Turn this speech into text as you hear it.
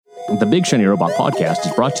The Big Shiny Robot Podcast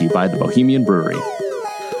is brought to you by the Bohemian Brewery.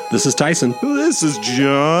 This is Tyson. This is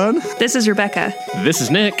John. This is Rebecca. This is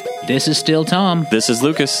Nick. This is still Tom. This is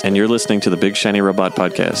Lucas, and you're listening to the Big Shiny Robot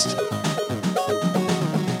Podcast.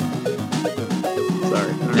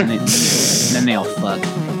 Sorry. Then they all fuck.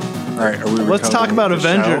 All right, let's talk about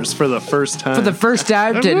Avengers for the first time. For the first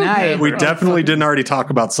time tonight. We definitely didn't already talk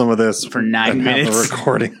about some of this for 9 minutes. We're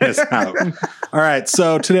recording this out. All right,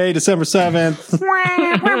 so today, December 7th,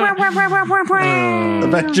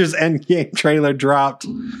 Avengers Endgame trailer dropped.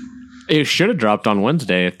 It should have dropped on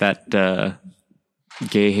Wednesday if that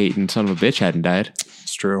gay-hating son of a bitch hadn't died.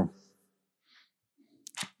 It's true.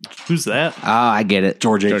 Who's that? Oh, I get it.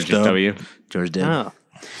 George H.W. George did. Oh.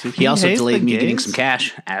 So he also delayed me getting some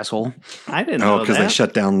cash, asshole. I didn't know that. Because they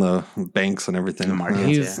shut down the banks and everything.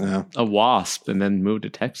 He's a wasp and then moved to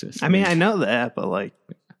Texas. I mean, I know that, but like,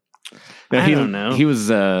 I don't know. He was,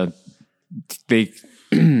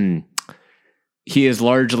 he is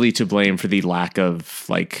largely to blame for the lack of,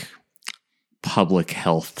 like, public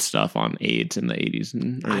health stuff on AIDS in the 80s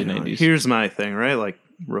and early 90s. Here's my thing, right? Like,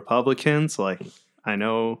 Republicans, like, I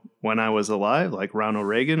know when I was alive, like Ronald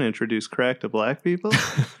Reagan introduced crack to black people.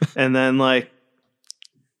 And then like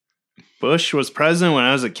Bush was president when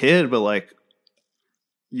I was a kid, but like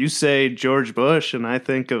you say George Bush and I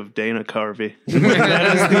think of Dana Carvey.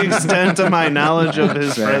 That is the extent of my knowledge of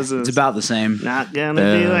his presence. It's about the same. Not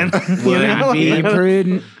gonna do it. Would be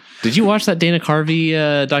prudent. Did you watch that Dana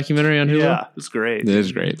Carvey documentary on Hulu? Yeah, it's great. It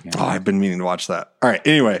is great. Oh, I've been meaning to watch that. All right,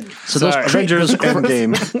 anyway. So those Avengers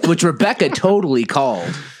Endgame. Which Rebecca totally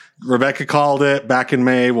called. Rebecca called it back in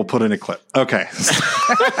May. We'll put in a clip. Okay.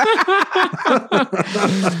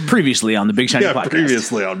 Previously on the Big Shiny Podcast.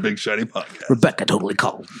 Previously on Big Shiny Podcast. Rebecca totally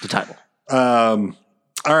called the title.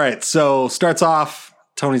 All right, so starts off,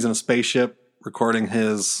 Tony's in a spaceship recording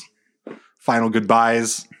his final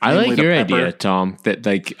goodbyes. I like your idea, Tom, that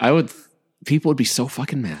like people would be so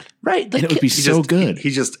fucking mad. Right. Like, it would be so good. He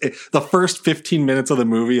just, the first 15 minutes of the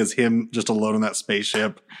movie is him just alone in that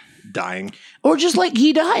spaceship dying. Or just like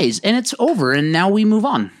he dies and it's over and now we move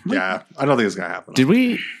on. Like, yeah, I don't think it's going to happen. Did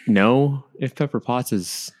we know if Pepper Potts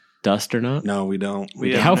is dust or not? No, we don't.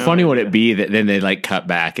 How funny would it be that then they like cut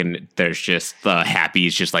back and there's just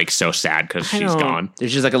Happy's just like so sad because she's gone.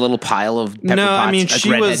 There's just like a little pile of Pepper Potts. I mean, like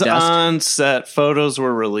she was dust. on set. Photos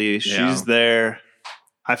were released. Yeah. She's there.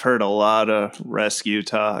 I've heard a lot of rescue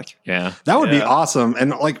talk. Yeah. That would be awesome.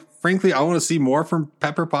 And like, frankly, I want to see more from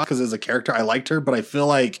Pepper Potts because as a character, I liked her, but I feel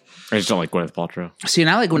like I just don't like Gwyneth Paltrow. See, and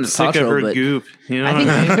I like Gwyneth Sick of Paltrow, her but goop. You know I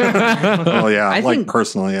think, oh yeah, I like think-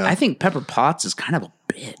 personally, yeah. I think Pepper Potts is kind of a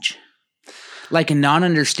bitch. Like a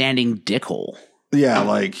non-understanding dickhole. Yeah,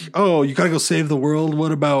 like, oh, you got to go save the world.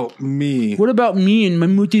 What about me? What about me and my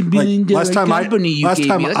multi-billion dollar company you last gave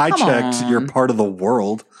time me? Like, I come checked, on. you're part of the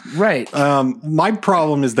world. Right. My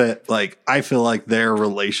problem is that, like, I feel like their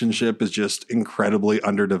relationship is just incredibly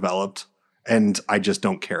underdeveloped, and I just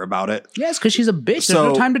don't care about it. Yes, because she's a bitch. There's So-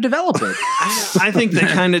 no time to develop it. I think they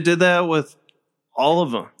kind of did that with all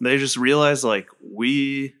of them. They just realized, like,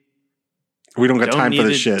 we We don't got don't time need for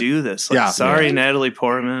this to shit. do this. Like, Yeah. Sorry, Natalie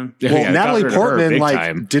Portman. Well, Yeah, Natalie got rid of her Portman big like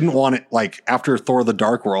time. didn't want it. Like after Thor: The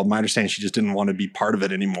Dark World, my understanding, she just didn't want to be part of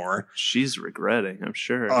it anymore. She's regretting, I'm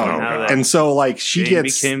sure. Oh, now that and so like she Jane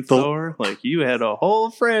gets became the Thor. Like, you had a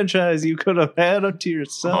whole franchise you could have had up to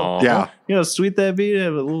yourself. Aw. yeah. You know how sweet that'd be to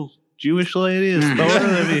have a little Jewish lady as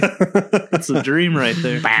Thor. It's a dream right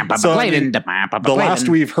there. So, I mean, The last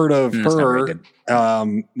we've heard of it's not very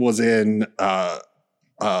her was in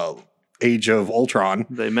Age of Ultron.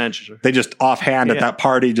 They mentioned her. They just offhand at Yeah. that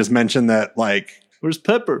party just mentioned that like Where's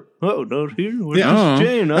Pepper? Oh, not here. Where's Yeah.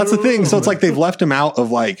 Jane? I that's the don't thing. know. So it's like they've left him out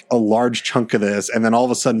of like a large chunk of this, and then all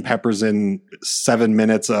of a sudden Pepper's in 7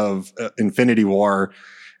 minutes of Infinity War,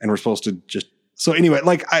 and we're supposed to just. So anyway,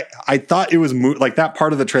 like I thought it was like that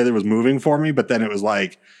part of the trailer was moving for me, but then it was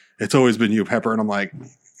like it's always been you, Pepper, and I'm like,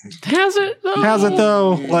 Has it though? has it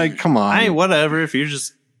though? Like, come on. I whatever. If you're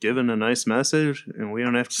just giving a nice message and we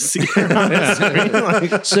don't have to see it on the screen,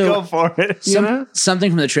 like, So, go for it. You know? Something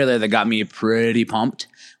from the trailer that got me pretty pumped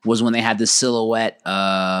was when they had the silhouette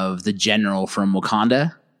of the general from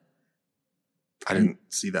Wakanda. I didn't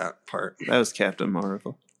see that part. That was Captain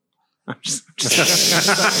Marvel. I'm just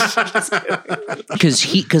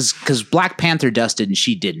Because Black Panther dusted and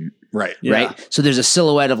she didn't. Right. Yeah. Right. So there's a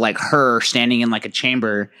silhouette of like her standing in like a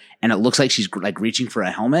chamber, and it looks like she's like reaching for a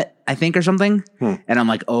helmet, I think, or something. And I'm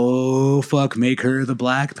like, oh fuck, make her the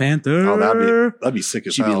Black Panther. Oh, that'd be sick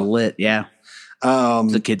as She'd be hell. lit. Yeah.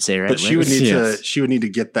 The kids say, right? But she would need Yes. to. She would need to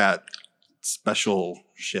get that special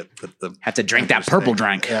shit that the have to drink that purple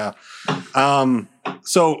drink. Yeah.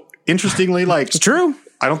 So interestingly, like It's true.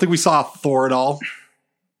 I don't think we saw Thor at all,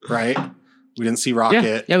 right? We didn't see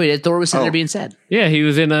Rocket. Yeah, we did. Thor was sitting Oh. there being sad. Yeah, he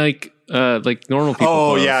was in like normal people.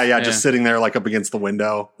 Oh clothes. yeah, just sitting there like up against the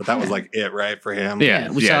window. But that was like it, right, for him. Yeah,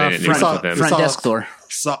 we saw they didn't do front, much with him. front saw- desk Thor.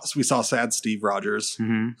 We saw sad Steve Rogers.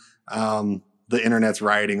 Mm-hmm. The internet's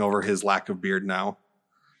rioting over his lack of beard now.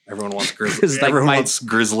 Everyone wants grizzly. 'Cause, like, everyone my- wants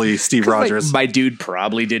grizzly Steve Rogers. My dude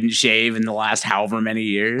probably didn't shave in the last however many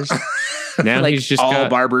years. Now Like he's just all got,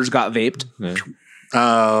 barbers got vaped. Yeah.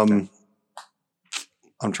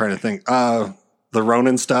 I'm trying to think. The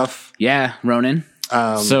Ronin stuff. Yeah, Ronin.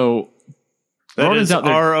 So That Ronan's is out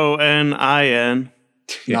there. Ronin, Not A-N.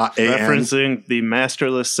 referencing the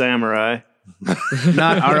masterless samurai,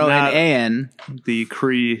 Not Ronan. the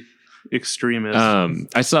Kree extremist.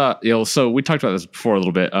 I saw, so we talked about this before a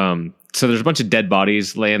little bit. So there's a bunch of dead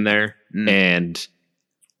bodies laying there, and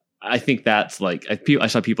I think that's like I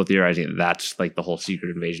saw people theorizing that that's like the whole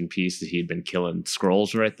secret invasion piece, that he had been killing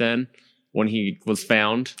Skrulls right then when he was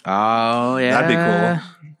found. Oh, yeah.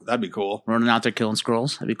 That'd be cool. Ronan out there killing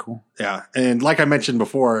scrolls. That'd be cool. Yeah. And like I mentioned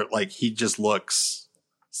before, like he just looks,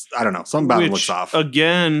 I don't know, something about him Which, looks off.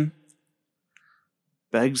 again,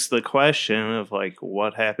 begs the question of like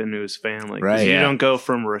what happened to his family. 'Cause Right. You Yeah. don't go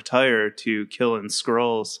from retire to killing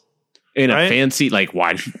Skrulls. In a Right? fancy, like,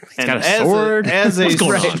 why? He's And got a sword. as a What's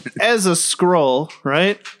going on? as a Skrull,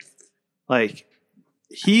 right? Like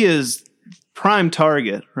he is prime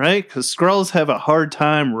target, right? Because Skrulls have a hard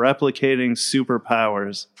time replicating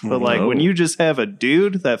superpowers. But like Oh. when you just have a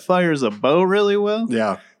dude that fires a bow really well,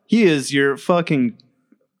 Yeah. he is your fucking.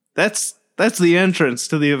 That's the entrance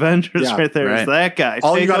to the Avengers Yeah, right there. Is right. that guy?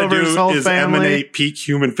 All you Take got to over his whole do is family. emanate peak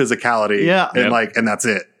human physicality. Yeah. And Yep. and that's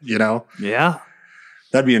it, you know? Yeah.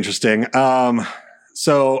 That'd be interesting.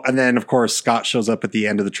 So, and then of course, Scott shows up at the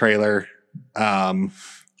end of the trailer.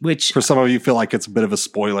 Which, For some of you, feel like it's a bit of a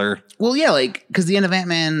spoiler. well, yeah, like, because the end of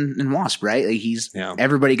Ant-Man and Wasp, right? Like, Yeah.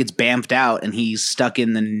 everybody gets bamfed out and he's stuck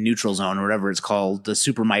in the neutral zone or whatever it's called, the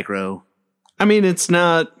super micro. I mean, it's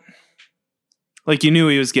not like you knew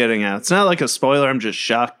he was getting out. It's not like a spoiler. I'm just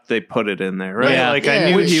shocked they put it in there, right? Yeah. Like Yeah, I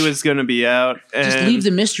knew which- he was going to be out. And Just leave the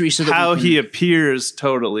mystery so that how we can, he appears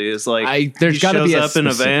totally is like There's he got to shows be a up in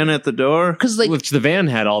a specific- van at the door. because like which the van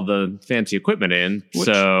had all the fancy equipment in. Which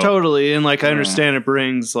So totally, and like I understand it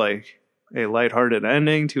brings like a lighthearted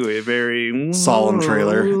ending to a very Solemn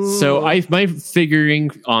trailer. So my figuring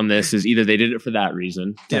on this is either they did it for that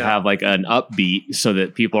reason to Yeah. have like an upbeat so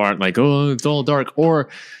that people aren't like, oh, it's all dark, or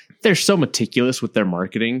they're so meticulous with their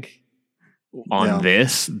marketing on Yeah.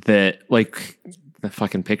 this that like the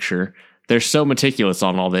fucking picture. They're so meticulous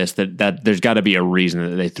on all this that there's got to be a reason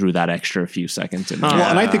that they threw that extra few seconds in. Huh. there. Well,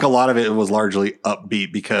 and I think a lot of it was largely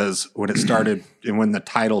upbeat because when it started and when the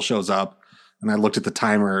title shows up, and I looked at the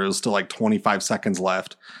timer, it was still like 25 seconds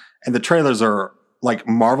left. And the trailers are like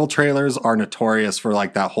Marvel trailers are notorious for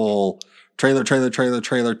like that whole trailer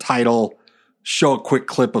title, show a quick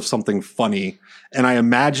clip of something funny. And I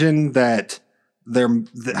imagine that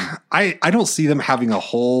I don't see them having a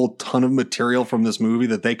whole ton of material from this movie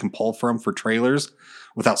that they can pull from for trailers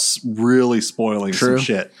without really spoiling some True.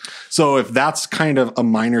 shit. So if that's kind of a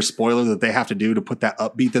minor spoiler that they have to do to put that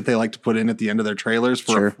upbeat that they like to put in at the end of their trailers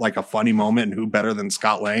for Sure. like a funny moment, and who better than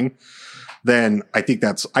Scott Lang, then I think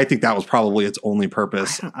that was probably its only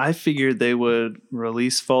purpose. I figured they would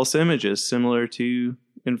release false images similar to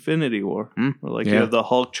Infinity War, where like you Yeah. have the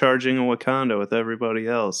Hulk charging in Wakanda with everybody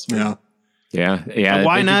else. Yeah. yeah. And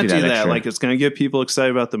why they not could do that? extra. Like it's going to get people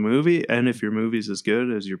excited about the movie, and if your movie's as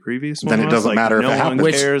good as your previous one, Then it was, doesn't like, matter if no it one happens.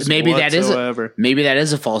 Which cares maybe whatsoever. that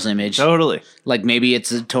is a false image. Totally. Like maybe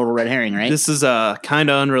it's a total red herring, right? This is kind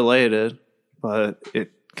of unrelated, but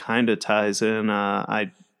it kind of ties in.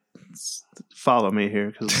 Follow me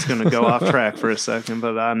here because it's going to go off track for a second.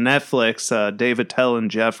 But on Netflix, David Tell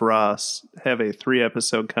and Jeff Ross have a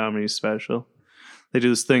 3-episode comedy special. They do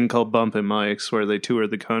this thing called Bumpin' Mics where they tour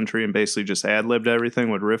the country and basically just ad-libbed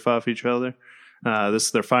everything, would riff off each other. This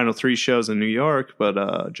is their final 3 shows in New York,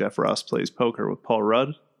 but Jeff Ross plays poker with Paul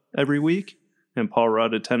Rudd every week. And Paul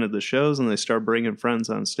Rudd attended the shows, and they start bringing friends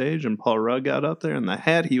on stage. And Paul Rudd got up there, and the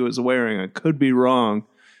hat he was wearing, I could be wrong,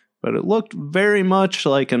 but it looked very much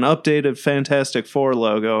like an updated Fantastic Four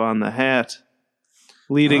logo on the hat,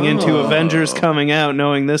 leading into Avengers coming out,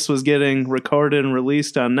 knowing this was getting recorded and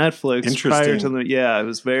released on Netflix prior to the. Yeah, it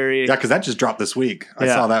was very. Yeah, because that just dropped this week. I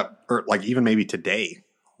Yeah. saw that, or like even maybe today,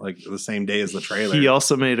 like the same day as the trailer. He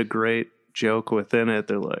also made a great joke within it.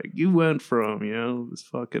 They're like, you went from, this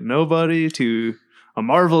fucking nobody to a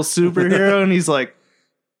Marvel superhero. And he's like,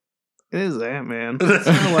 It is Ant-Man. It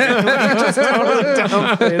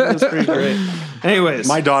was pretty great. Anyways.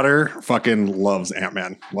 My daughter fucking loves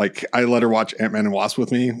Ant-Man. Like, I let her watch Ant-Man and Wasp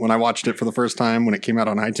with me when I watched it for the first time when it came out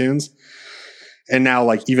on iTunes. And now,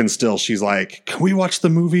 like, even still, she's like, "Can we watch the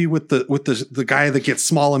movie with the guy that gets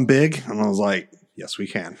small and big?" And I was like, "Yes, we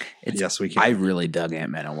can. Yes, we can." I really dug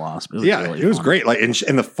Ant-Man and Wasp. It was It was fun. great. Like, and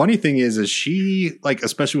the funny thing is she, like,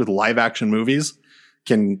 especially with live action movies,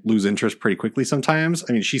 can lose interest pretty quickly sometimes.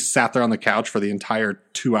 I mean, she sat there on the couch for the entire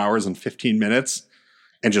 2 hours and 15 minutes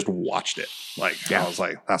and just watched it. Like, I was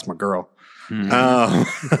like, "That's my girl." Anything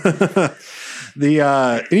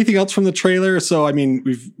else from the trailer? So, I mean,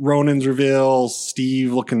 we've Ronan's reveal,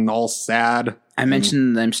 Steve looking all sad. I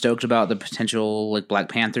mentioned I'm stoked about the potential like Black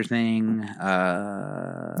Panther thing.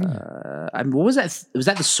 What was that? Was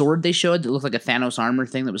that the sword they showed that looked like a Thanos armor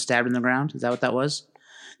thing that was stabbed in the ground? Is that what that was?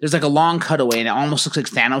 There's like a long cutaway and it almost looks like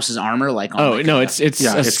Thanos' armor. Like it's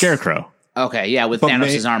a scarecrow. Okay, yeah, with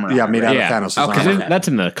Thanos' armor. Yeah, made out Yeah. of Thanos' Okay. armor. That's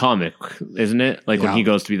in the comic, isn't it? Like when he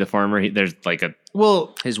goes to be the farmer, there's like a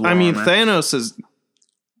Well, His war I mean, armor. Thanos is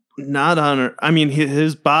not on Earth. I mean,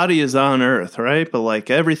 his body is on Earth, right? But like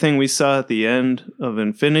everything we saw at the end of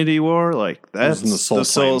Infinity War, like that's in the Soul the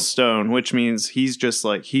Soul Plane. Stone, which means he's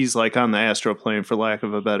like on the astral plane, for lack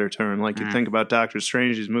of a better term. Like you think about Doctor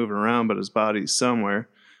Strange, he's moving around, but his body's somewhere.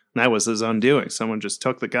 And that was his undoing. Someone just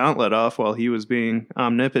took the gauntlet off while he was being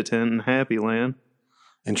omnipotent in Happy Land.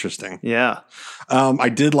 Interesting. Yeah. I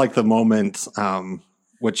did like the moment,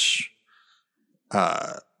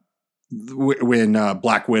 when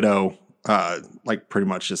Black Widow, like pretty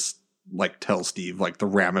much just like tells Steve like the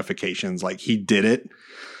ramifications, like he did it.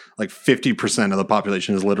 Like 50% of the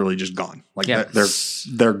population is literally just gone. Like Yeah.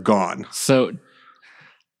 they're gone. So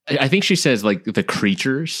I think she says like the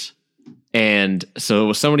creatures. And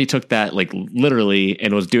so somebody took that like literally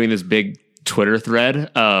and was doing this big Twitter thread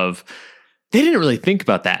of they didn't really think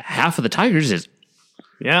about that. Half of the tigers is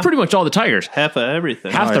Yeah. pretty much all the tigers. Half of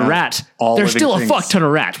everything. Half the yeah. rats. All There's living still things. a fuck ton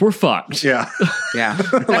of rats. We're fucked. Yeah. Yeah,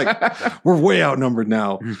 Like we're way outnumbered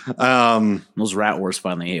now. those rat wars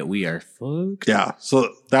finally hit. We are fucked. Yeah.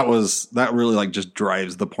 So that really like just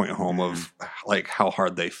drives the point home of like how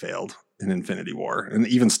hard they failed in Infinity War. And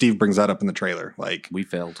even Steve brings that up in the trailer. Like, We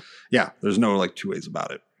failed. yeah, there's no like two ways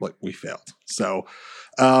about it. Like we failed. So,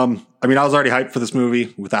 I mean, I was already hyped for this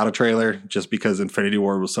movie without a trailer just because Infinity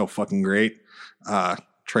War was so fucking great.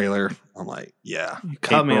 Trailer, I'm like, yeah. You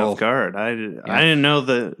caught me April. off guard. I didn't know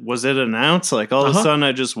that. Was it announced? Like all of a sudden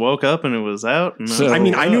I just woke up and it was out. And So- was I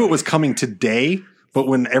mean, like, I knew it was coming today, but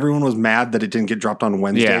when everyone was mad that it didn't get dropped on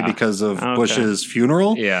Wednesday Yeah. because of Okay. Bush's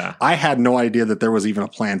funeral, Yeah. I had no idea that there was even a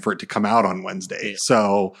plan for it to come out on Wednesday.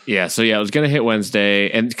 So Yeah. So yeah, it was going to hit Wednesday.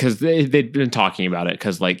 And because they'd been talking about it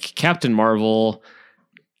because like Captain Marvel,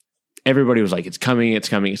 everybody was like, it's coming, it's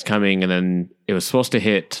coming, it's coming. And then it was supposed to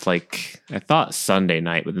hit like, I thought Sunday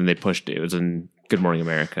night, but then they pushed it. It was in Good Morning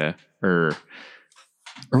America or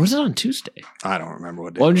was it on Tuesday? I don't remember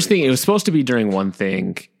what day. Well, I'm just thinking it was supposed to be during one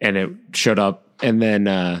thing and it showed up and then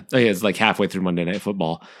it's like halfway through Monday Night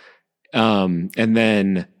Football. And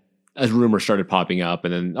then a rumor started popping up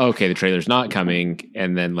and then, okay, the trailer's not coming.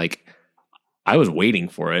 And then like I was waiting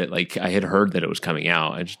for it. Like I had heard that it was coming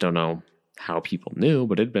out. I just don't know how people knew,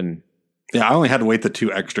 but it'd been. Yeah, I only had to wait the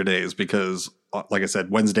 2 extra days because, like I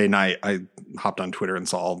said, Wednesday night, I hopped on Twitter and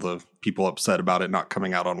saw all the people upset about it not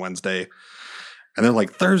coming out on Wednesday. And then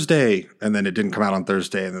like Thursday, and then it didn't come out on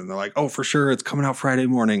Thursday. And then they're like, oh, for sure, it's coming out Friday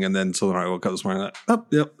morning. And then so then I woke up this morning, like, oh,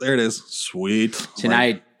 yep, there it is. Sweet.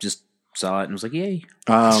 Tonight, just saw it and was like, yay.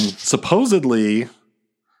 Supposedly,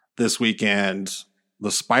 this weekend,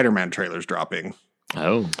 the Spider-Man trailer's dropping.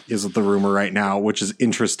 Oh, Is the rumor right now, which is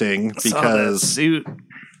interesting saw that because suit.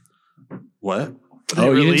 what? They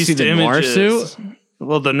you didn't see released the noir images. suit?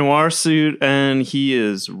 Well, the noir suit, and he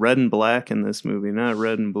is red and black in this movie, not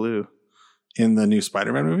red and blue. In the new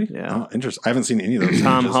Spider-Man movie? Yeah. Oh, interesting. I haven't seen any of those.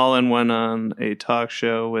 Tom images. Holland went on a talk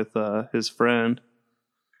show with his friend,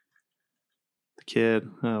 the kid.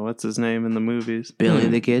 What's his name in the movies? Billy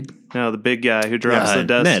the Kid. No, the big guy who drops Yeah, the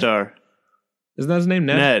Death Ned. Star. isn't that his name?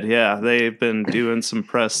 Ned, yeah. They've been doing some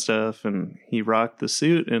press stuff, and he rocked the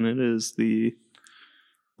suit, and it is the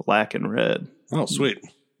black and red. Oh, sweet.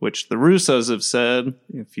 Which the Russos have said,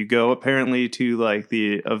 if you go apparently to like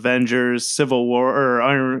the Avengers Civil War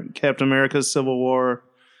or Captain America's Civil War,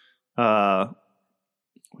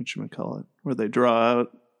 whatchamacallit, where they draw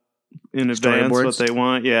out in advance what Storyboards? they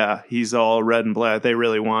want. Yeah, he's all red and black. They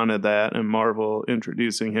really wanted that, and Marvel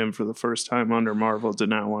introducing him for the first time under Marvel did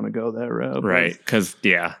not want to go that route. But Right. Because,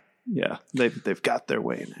 yeah. yeah, they've got their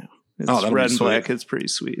way now. It's Oh, that'll be red and sweet. black. It's pretty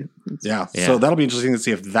sweet. Yeah. Yeah. So that'll be interesting to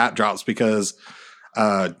see if that drops because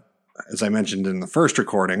as I mentioned in the first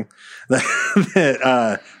recording,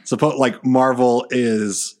 that Marvel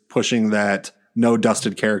is pushing that no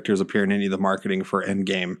dusted characters appear in any of the marketing for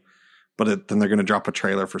Endgame, but then they're going to drop a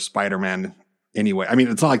trailer for Spider-Man anyway. I mean,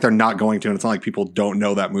 it's not like they're not going to, and it's not like people don't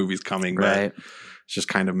know that movie's coming, Right. but it just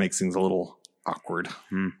kind of makes things a little awkward.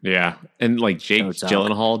 Yeah. And like Jake it's out.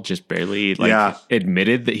 Gyllenhaal just barely Yeah.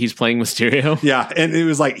 admitted that he's playing Mysterio. Yeah, and it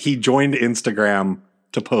was like he joined Instagram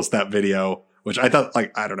to post that video, which I thought,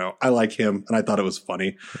 like, I don't know, I like him, and I thought it was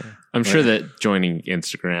funny. I'm sure that joining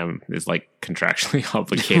Instagram is like contractually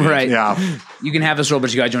obligated. Right. Yeah, You can have this role,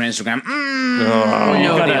 but you got to join Instagram.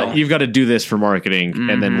 No You've got to do this for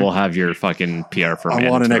marketing, and then we'll have your fucking PR for I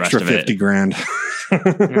want an extra 50 grand.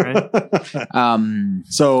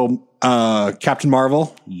 So, Captain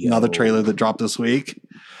Marvel, another trailer that dropped this week.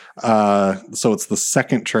 So it's the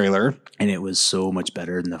second trailer. And it was so much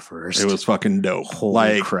better than the first. It was fucking dope.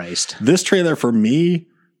 Holy Christ. This trailer for me,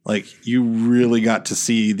 like, you really got to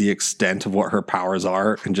see the extent of what her powers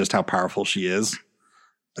are and just how powerful she is.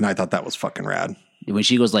 And I thought that was fucking rad. When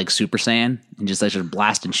she goes like Super Saiyan and just like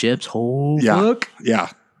blasting ships. Holy Yeah. fuck. Yeah.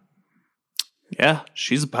 Yeah,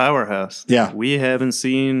 she's a powerhouse. Yeah. We haven't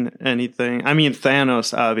seen anything. I mean,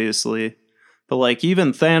 Thanos, obviously. But, like,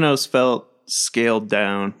 even Thanos felt scaled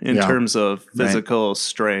down in Yeah. terms of physical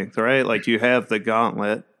strength, right? Like, you have the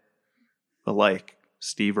gauntlet, but, like,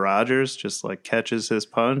 Steve Rogers just, like, catches his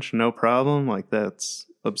punch, no problem. Like, that's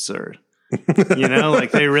absurd. You know,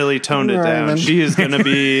 like, they really toned it down. Right. She is going to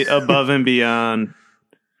be above and beyond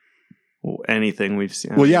anything we've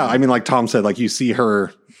seen. Well, yeah. I mean, like Tom said, like, you see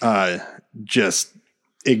her just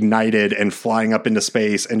ignited and flying up into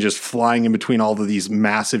space and just flying in between all of these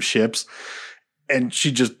massive ships. And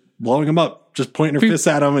she just blowing them up, just pointing her fists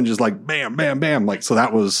at them and just like bam, bam, bam. Like, so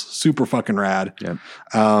that was super fucking rad. Yep.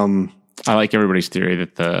 I like everybody's theory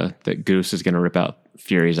that that Goose is going to rip out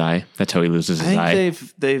Fury's eye. That's how he loses his I eye.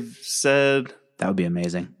 think they've said That would be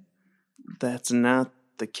amazing. that's not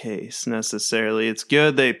the case necessarily. It's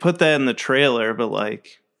good they put that in the trailer, but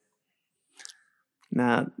like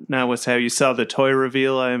not what's how you saw the toy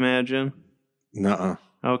reveal, I imagine. Nuh-uh.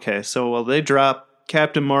 Okay, so they drop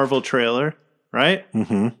Captain Marvel trailer, right?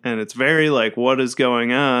 Mm-hmm. And it's very like what is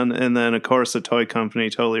going on, and then of course the toy company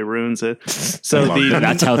totally ruins it. So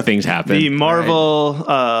That's how things happen. the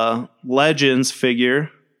Marvel Legends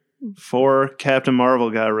figure for Captain Marvel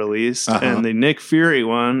got released, and the Nick Fury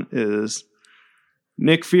one is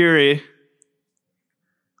Nick Fury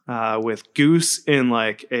with Goose in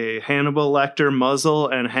like a Hannibal Lecter muzzle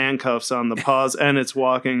and handcuffs on the paws, and it's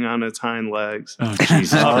walking on its hind legs. Oh,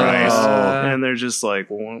 Jesus Christ. And they're just like,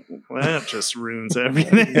 well, that just ruins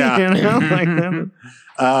everything. Yeah. You know? Like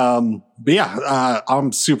that. But yeah,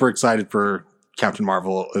 I'm super excited for Captain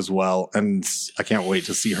Marvel as well. And I can't wait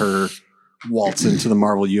to see her waltz into the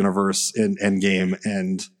Marvel universe in Endgame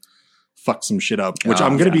and fuck some shit up, which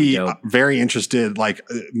I'm going to be very interested. Like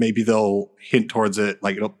maybe they'll hint towards it,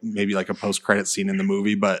 like it'll maybe like a post-credit scene in the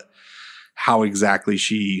movie, but how exactly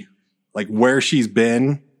she, like where she's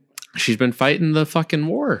been. She's been fighting the fucking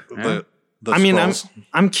war. The I mean, Skrulls.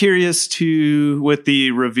 I'm curious to with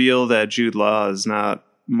the reveal that Jude Law is not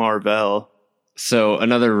Marvel. So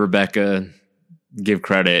another Rebecca give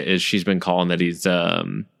credit is she's been calling that he's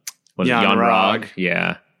Jan Rog.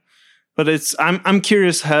 Yeah. But I'm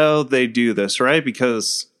curious how they do this, right?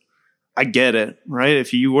 Because I get it, right?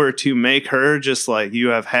 If you were to make her just like you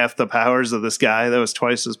have half the powers of this guy that was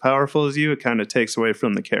twice as powerful as you, it kind of takes away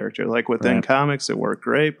from the character. Like within comics, it worked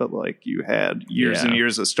great, but like you had years and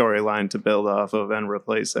years of storyline to build off of and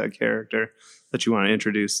replace that character. That you want to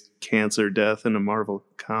introduce cancer death into Marvel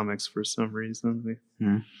Comics for some reason.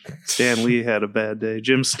 Stan Lee had a bad day.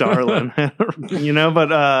 Jim Starlin,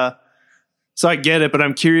 but so I get it, but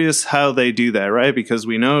I'm curious how they do that, right? Because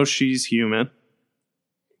we know she's human.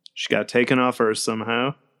 She got taken off Earth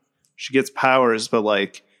somehow. She gets powers, but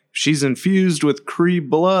like she's infused with Kree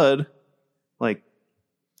blood, like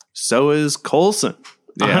so is Coulson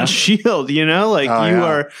on S.H.I.E.L.D.,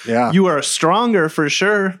 you are stronger for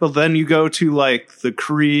sure, but then you go to like the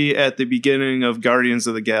Kree at the beginning of Guardians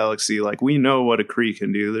of the Galaxy, like we know what a Kree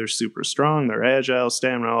can do. They're super strong, they're agile,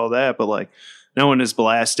 stamina, all that, but like no one is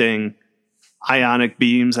blasting ionic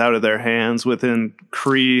beams out of their hands within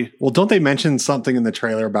Kree. Well, don't they mention something in the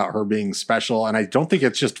trailer about her being special? And I don't think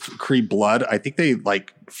it's just Kree blood. I think they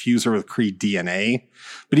like fuse her with Kree DNA.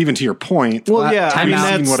 But even to your point, well, yeah, I mean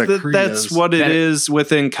that's what it is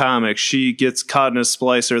within comics. She gets caught in a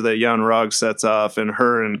splicer that Jan Rog sets off, and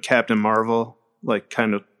her and Captain Marvel like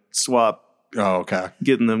kind of swap. Oh, okay.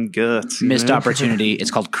 Getting them guts. Missed opportunity.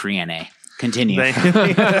 It's called Kree-NA. Continue. Gets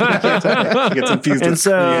infused And with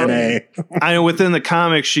so- DNA. I know within the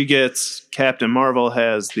comics, Captain Marvel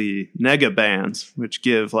has the Nega Bands, which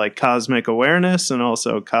give like cosmic awareness and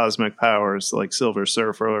also cosmic powers, like Silver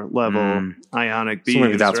Surfer level ionic beams. So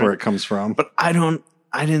maybe that's right? where it comes from. But I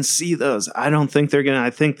didn't see those. I don't think they're gonna. I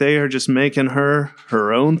think they are just making her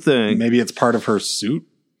own thing. Maybe it's part of her suit.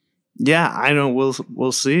 Yeah, I know.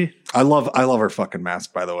 We'll see. I love her fucking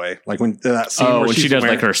mask, by the way. Like when that scene where when she she's does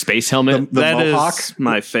wearing like her space helmet. the That mohawk. is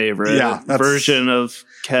my favorite Yeah, that's- version of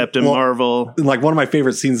Captain Well, Marvel. Like one of my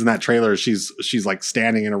favorite scenes in that trailer. She's like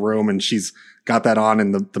standing in a room and she's got that on,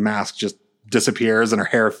 and the mask just disappears and her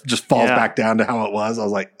hair just falls Yeah. back down to how it was. I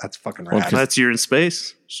was like, that's fucking rad. That's you're in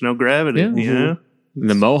space. There's no gravity. Yeah. You know.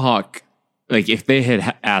 The mohawk, like if they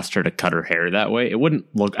had asked her to cut her hair that way, it wouldn't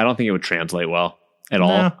look. I don't think it would translate well at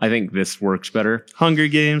all. No. I think this works better. Hunger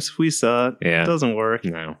Games. We saw it. Yeah. It doesn't work.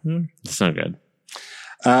 No, it's not good.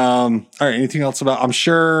 All right. Anything else about? I'm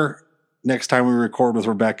sure next time we record with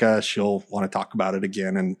Rebecca, she'll want to talk about it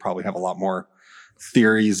again and probably have a lot more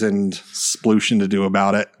theories and splooshing to do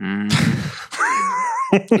about it.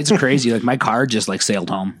 It's crazy. Like my car just like sailed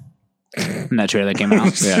home. And that trailer that came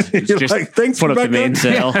out. Yeah, You're just like, thanks, put up the Rebecca. main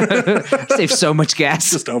sail. Saved so much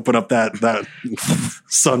gas. Just open up that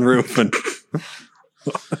sunroof and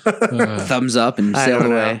Thumbs up and I sailed don't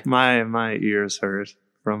know. away. My ears hurt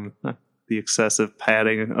from the excessive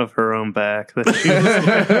padding of her own back. That she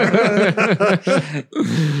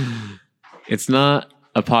was It's not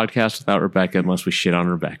a podcast without Rebecca unless we shit on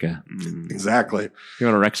Rebecca. exactly. You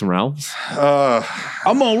want to wreck some Ralphs?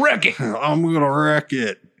 I'm gonna wreck it. I'm gonna wreck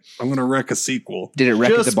it. I'm gonna wreck a sequel. Did it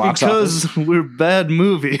wreck at the just box office? because we're bad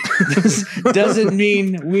movie. Doesn't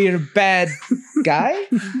mean we're a bad guy.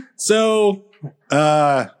 So,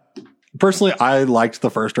 personally, I liked the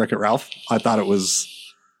first Wreck-It Ralph. I thought it was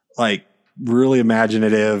like really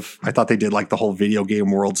imaginative. I thought they did like the whole video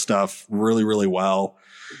game world stuff really, really well.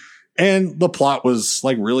 And the plot was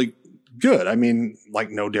like really good. I mean, like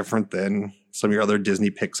no different than some of your other Disney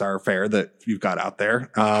Pixar fare that you've got out there.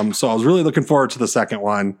 So I was really looking forward to the second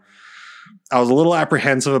one. I was a little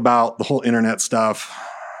apprehensive about the whole internet stuff.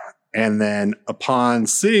 And then upon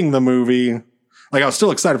seeing the movie, like I was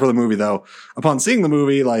still excited for the movie though. Upon seeing the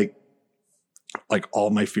movie, like all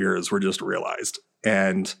my fears were just realized.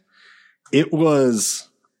 And it was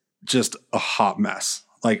just a hot mess.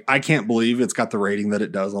 Like I can't believe it's got the rating that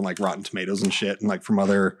it does on like Rotten Tomatoes and shit and like from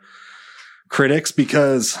other critics,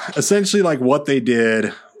 because essentially like what they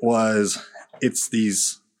did was it's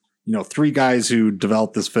these, three guys who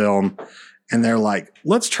developed this film and they're like,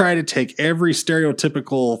 let's try to take every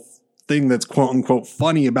stereotypical thing that's quote unquote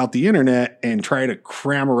funny about the internet and try to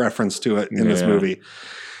cram a reference to it in this movie.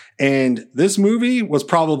 And this movie was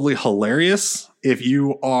probably hilarious if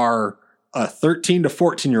you are a 13 to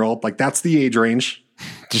 14 year old, like that's the age range.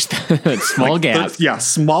 Just a small gap.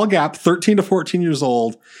 Small gap, 13 to 14 years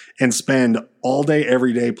old, and spend all day,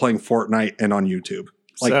 every day playing Fortnite and on YouTube.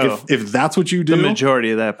 Like So, if that's what you do, the majority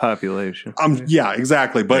of that population. yeah,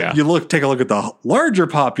 exactly. But Yeah. take a look at the larger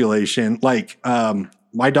population, like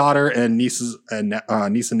my daughter and niece and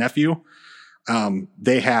nephew,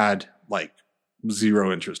 they had like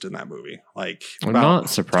zero interest in that movie. Like I'm not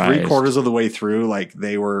surprised. 3/4 of the way through, like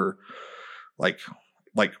they were like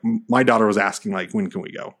my daughter was asking like, when can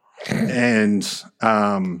we go? And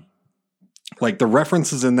like the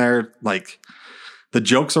references in there, like the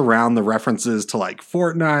jokes around the references to like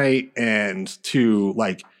Fortnite and to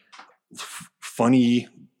like funny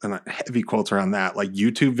and heavy quotes around that, like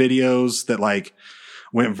YouTube videos that like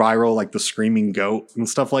went viral, like the screaming goat and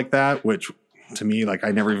stuff like that, which to me, like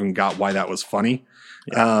I never even got why that was funny.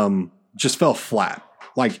 Just fell flat.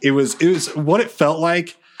 Like it was what it felt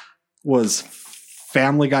like was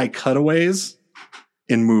Family Guy cutaways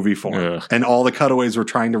in movie form. Ugh. And all the cutaways were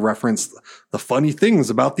trying to reference the funny things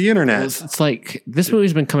about the internet. It's like this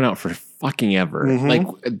movie's been coming out for fucking ever. Mhm.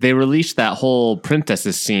 Like they released that whole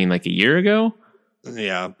princesses scene like a year ago,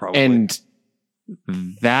 Yeah, probably. and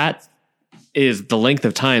that is the length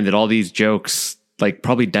of time that all these jokes like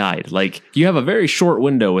probably died. Like you have a very short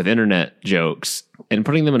window with internet jokes, and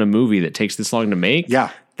putting them in a movie that takes this long to make.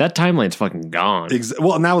 yeah. That timeline's fucking gone.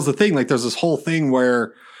 Well, and that was the thing. Like, there's this whole thing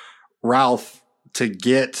where Ralph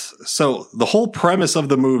so the whole premise of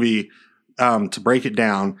the movie, to break it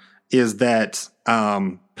down, is that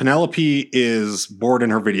Penelope is bored in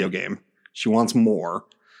her video game. She wants more.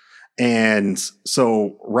 And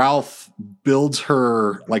so Ralph builds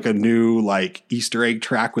her like a new like Easter egg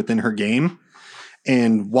track within her game.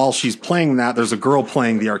 And while she's playing that, there's a girl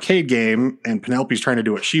playing the arcade game, and Penelope's trying to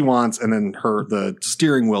do what she wants, and then the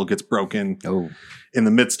steering wheel gets broken in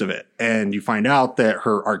the midst of it. And you find out that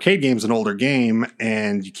her arcade game's an older game,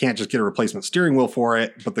 and you can't just get a replacement steering wheel for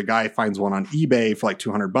it. But the guy finds one on eBay for like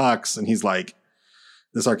 $200, and he's like,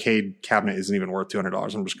 this arcade cabinet isn't even worth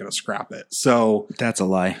 $200. I'm just going to scrap it. So That's a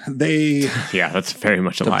lie. Yeah, that's very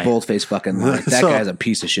much a lie. Bold-faced fucking lie. That guy's a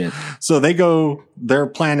piece of shit. So their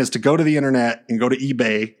plan is to go to the internet and go to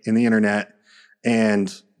eBay in the internet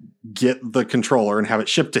and get the controller and have it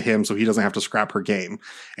shipped to him so he doesn't have to scrap her game.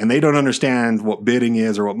 And they don't understand what bidding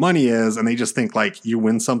is or what money is. And they just think like you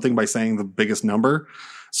win something by saying the biggest number.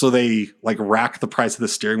 So they like rack the price of the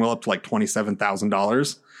steering wheel up to like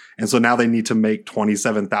 $27,000. And so now they need to make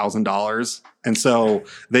 $27,000. And so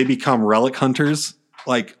they become relic hunters,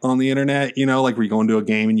 like on the internet, you know, like where you go into a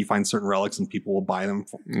game and you find certain relics and people will buy them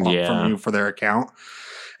from you for their account.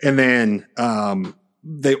 And then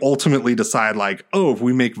they ultimately decide like, oh, if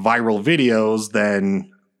we make viral videos,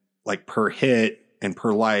 then like per hit and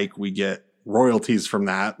per like, we get royalties from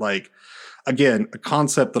that. Like, again, a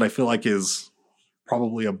concept that I feel like is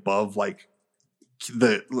probably above like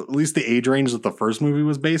at least the age range that the first movie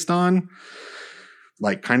was based on,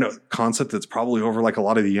 like kind of concept that's probably over like a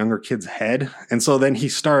lot of the younger kids' head. And so then he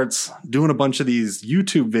starts doing a bunch of these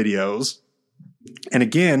YouTube videos. And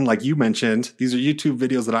again, like you mentioned, these are YouTube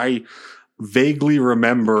videos that I vaguely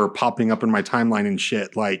remember popping up in my timeline and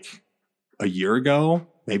shit like a year ago,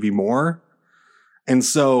 maybe more. And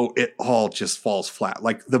so it all just falls flat.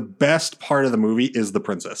 Like the best part of the movie is the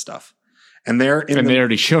princess stuff. And they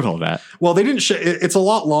already showed all that. Well, they didn't show it's a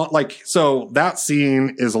lot long. Like, so that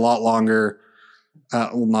scene is a lot longer.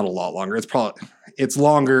 Well, not a lot longer. It's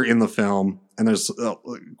longer in the film, and there's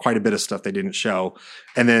quite a bit of stuff they didn't show.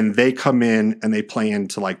 And then they come in and they play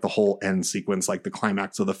into like the whole end sequence, like the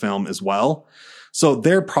climax of the film as well. So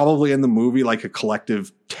they're probably in the movie like a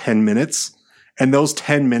collective 10 minutes. And those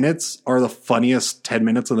 10 minutes are the funniest 10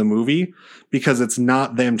 minutes of the movie because it's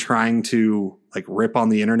not them trying to like rip on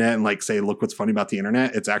the internet and like say, look what's funny about the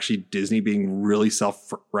internet. It's actually Disney being really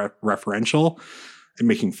self-referential and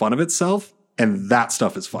making fun of itself. And that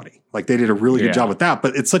stuff is funny. Like they did a really good job with that,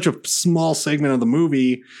 but it's such a small segment of the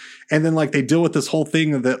movie. And then like they deal with this whole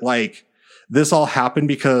thing that like this all happened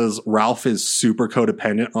because Ralph is super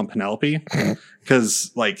codependent on Penelope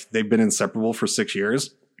because like they've been inseparable for 6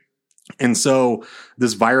 years. And so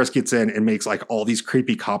this virus gets in and makes like all these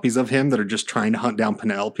creepy copies of him that are just trying to hunt down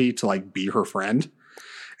Penelope to like be her friend.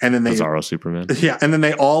 And then Bizarro Superman. Yeah. And then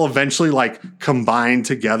they all eventually like combine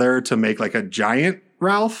together to make like a giant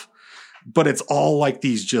Ralph. But it's all like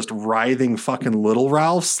these just writhing fucking little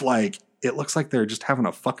Ralphs. Like it looks like they're just having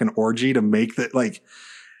a fucking orgy to make that like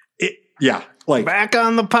it. Yeah. Like back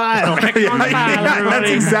on the pile. That's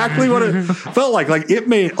exactly what it felt like. Like it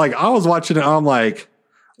made like I was watching it. I'm like,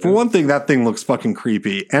 for one thing, that thing looks fucking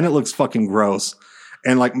creepy and it looks fucking gross.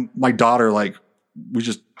 And like my daughter, like we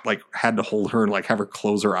just like had to hold her and like have her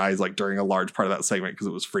close her eyes like during a large part of that segment because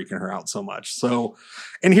it was freaking her out so much. So,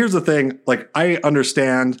 and here's the thing, like I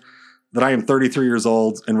understand that I am 33 years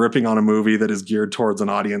old and ripping on a movie that is geared towards an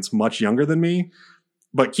audience much younger than me.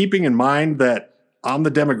 But keeping in mind that I'm the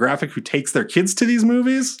demographic who takes their kids to these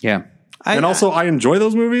movies. Yeah. And also I enjoy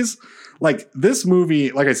those movies. Like this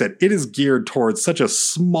movie, like I said, it is geared towards such a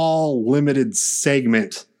small, limited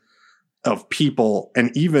segment of people.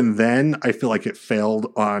 And even then, I feel like it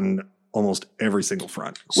failed on almost every single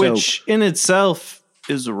front. Which in itself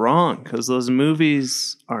is wrong because those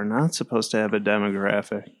movies are not supposed to have a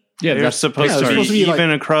demographic. Yeah, they're supposed to be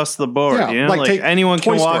even like, across the board. Yeah, you know, like anyone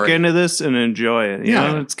can walk into this and enjoy it. You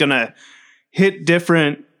know, it's gonna hit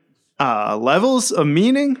different levels of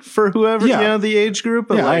meaning for whoever you know the age group.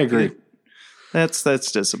 But I agree. That's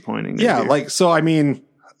disappointing. Yeah, like so. I mean,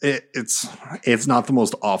 it's not the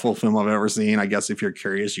most awful film I've ever seen. I guess if you're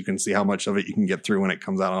curious, you can see how much of it you can get through when it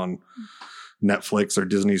comes out on Netflix or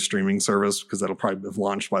Disney's streaming service because that'll probably have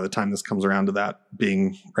launched by the time this comes around to that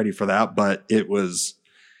being ready for that. But it was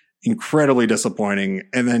incredibly disappointing.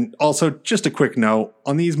 And then also just a quick note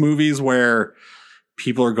on these movies where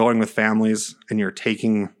people are going with families and you're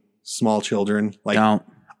taking small children, like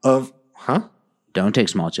don't take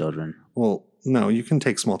small children. Well, no, you can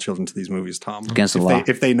take small children to these movies, Tom. Against the law.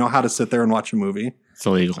 If they know how to sit there and watch a movie. It's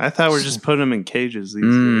illegal. I thought we're just putting them in cages these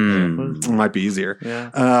days. It might be easier.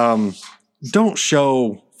 Yeah. Don't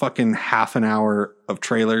show fucking half an hour of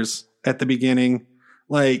trailers at the beginning.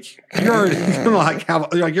 Like you're already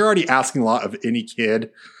you're already asking a lot of any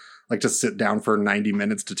kid, like to sit down for 90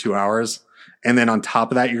 minutes to 2 hours. And then on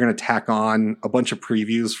top of that, you're going to tack on a bunch of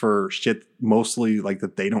previews for shit mostly like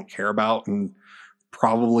that they don't care about and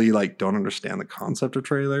probably like don't understand the concept of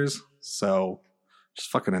trailers. So just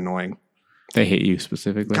fucking annoying. They hate you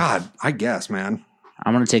specifically. God, I guess, man.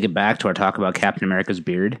 I'm going to take it back to our talk about Captain America's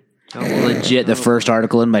beard. Legit, the first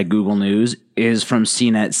article in my Google News is from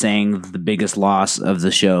CNET saying the biggest loss of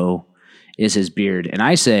the show is his beard. And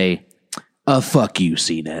I say, fuck you,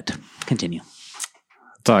 CNET. Continue.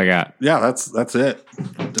 That's all I got. Yeah, that's it.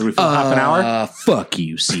 Did we fill half an hour? Fuck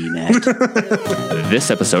you, CNET. This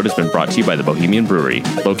episode has been brought to you by the Bohemian Brewery,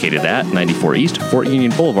 located at 94 East Fort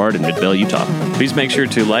Union Boulevard in Midvale, Utah. Please make sure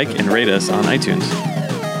to like and rate us on iTunes.